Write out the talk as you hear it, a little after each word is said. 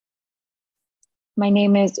My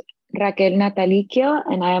name is Raquel Natalicchio,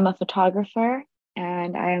 and I am a photographer,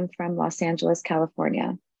 and I am from Los Angeles,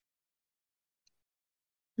 California.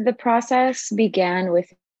 The process began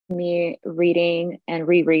with me reading and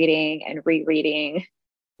rereading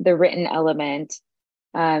the written element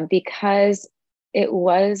because it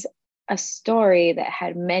was a story that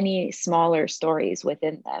had many smaller stories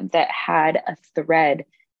within them that had a thread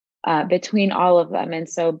between all of them. And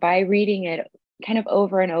so by reading it kind of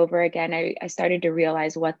over and over again, I started to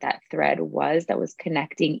realize what that thread was that was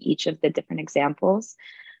connecting each of the different examples.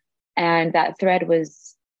 And that thread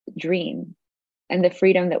was dream and the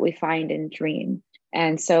freedom that we find in dream.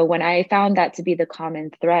 And so when I found that to be the common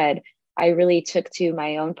thread, I really took to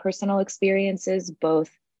my own personal experiences, both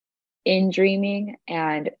in dreaming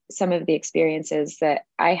and some of the experiences that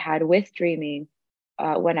I had with dreaming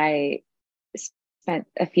when I spent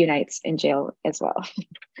a few nights in jail as well.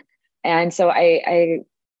 And so I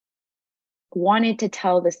wanted to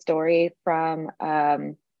tell the story from a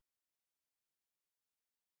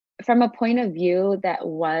point of view that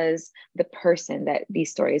was the person that these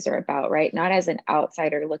stories are about, right? Not as an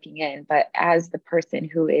outsider looking in, but as the person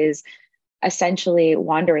who is essentially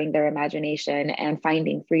wandering their imagination and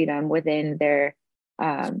finding freedom within their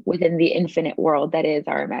within the infinite world that is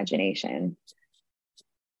our imagination.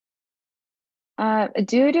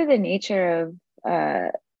 Due to the nature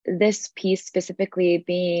of this piece specifically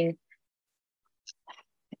being,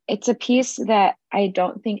 it's a piece that I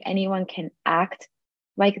don't think anyone can act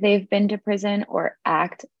like they've been to prison or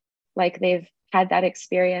act like they've had that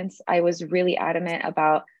experience. I was really adamant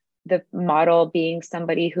about the model being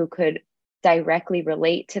somebody who could directly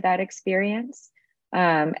relate to that experience.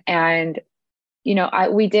 And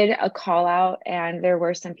we did a call out, and there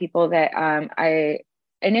were some people that I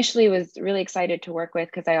initially was really excited to work with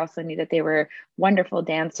because I also knew that they were wonderful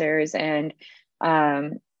dancers and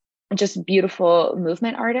um, just beautiful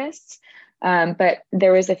movement artists. But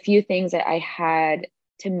there was a few things that I had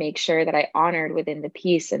to make sure that I honored within the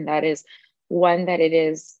piece, and that is one, that it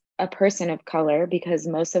is a person of color, because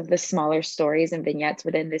most of the smaller stories and vignettes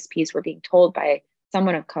within this piece were being told by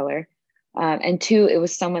someone of color. And two, it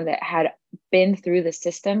was someone that had been through the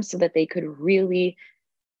system so that they could really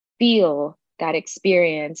feel that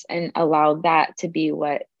experience and allow that to be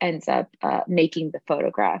what ends up making the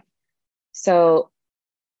photograph. So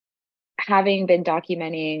having been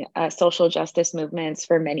documenting social justice movements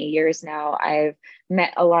for many years now, I've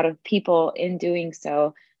met a lot of people in doing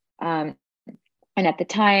so. Um, and at the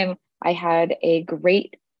time, I had a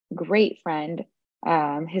great friend.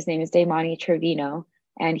 His name is Damani Trevino,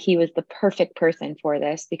 and he was the perfect person for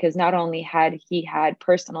this because not only had he had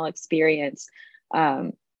personal experience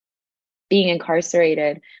um, being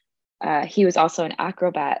incarcerated, he was also an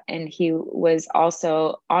acrobat, and he was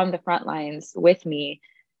also on the front lines with me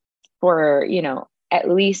for, at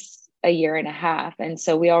least a year and a half. And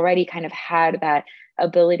so we already kind of had that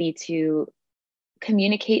ability to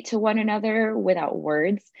communicate to one another without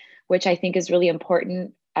words, which I think is really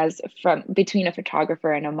important as from between a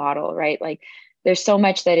photographer and a model, right? Like there's so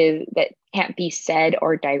much that can't be said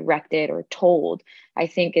or directed or told. I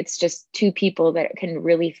think it's just two people that can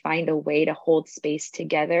really find a way to hold space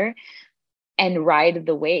together and ride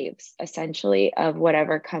the waves essentially of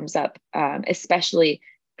whatever comes up, especially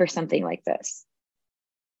for something like this.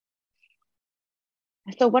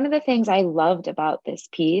 So, one of the things I loved about this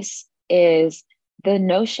piece is the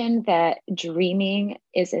notion that dreaming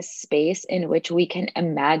is a space in which we can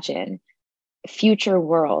imagine future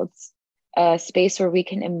worlds, a space where we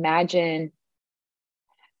can imagine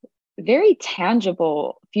very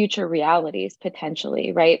tangible future realities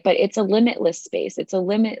potentially, right? But it's a limitless space, it's a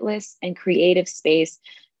limitless and creative space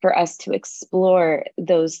for us to explore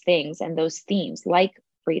those things and those themes like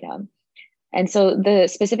freedom. And so the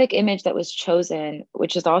specific image that was chosen,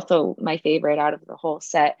 which is also my favorite out of the whole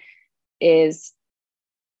set, is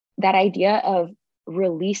that idea of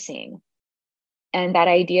releasing and that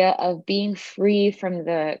idea of being free from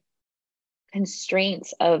the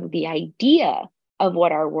constraints of the idea of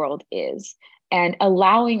what our world is and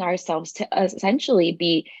allowing ourselves to essentially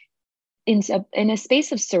be in a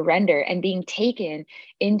space of surrender and being taken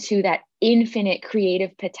into that infinite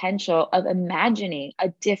creative potential of imagining a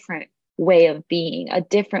different way of being, a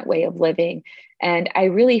different way of living. And I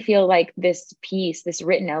really feel like this piece, this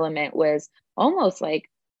written element, was almost like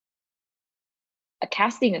a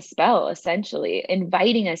casting a spell, essentially,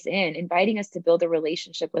 inviting us to build a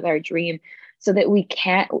relationship with our dream so that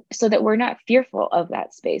we're not fearful of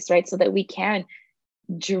that space, right? So that we can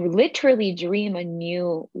literally dream a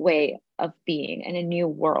new way of being and a new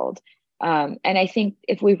world. And I think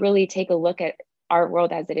if we really take a look at our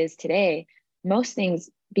world as it is today, most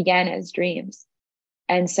things began as dreams.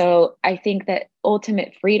 And so I think that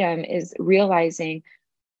ultimate freedom is realizing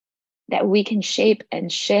that we can shape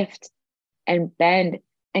and shift and bend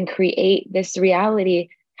and create this reality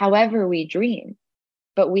however we dream.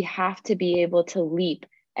 But we have to be able to leap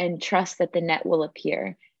and trust that the net will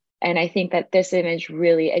appear. And I think that this image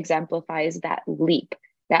really exemplifies that leap,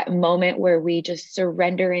 that moment where we just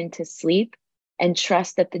surrender into sleep and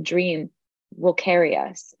trust that the dream will carry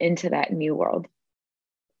us into that new world.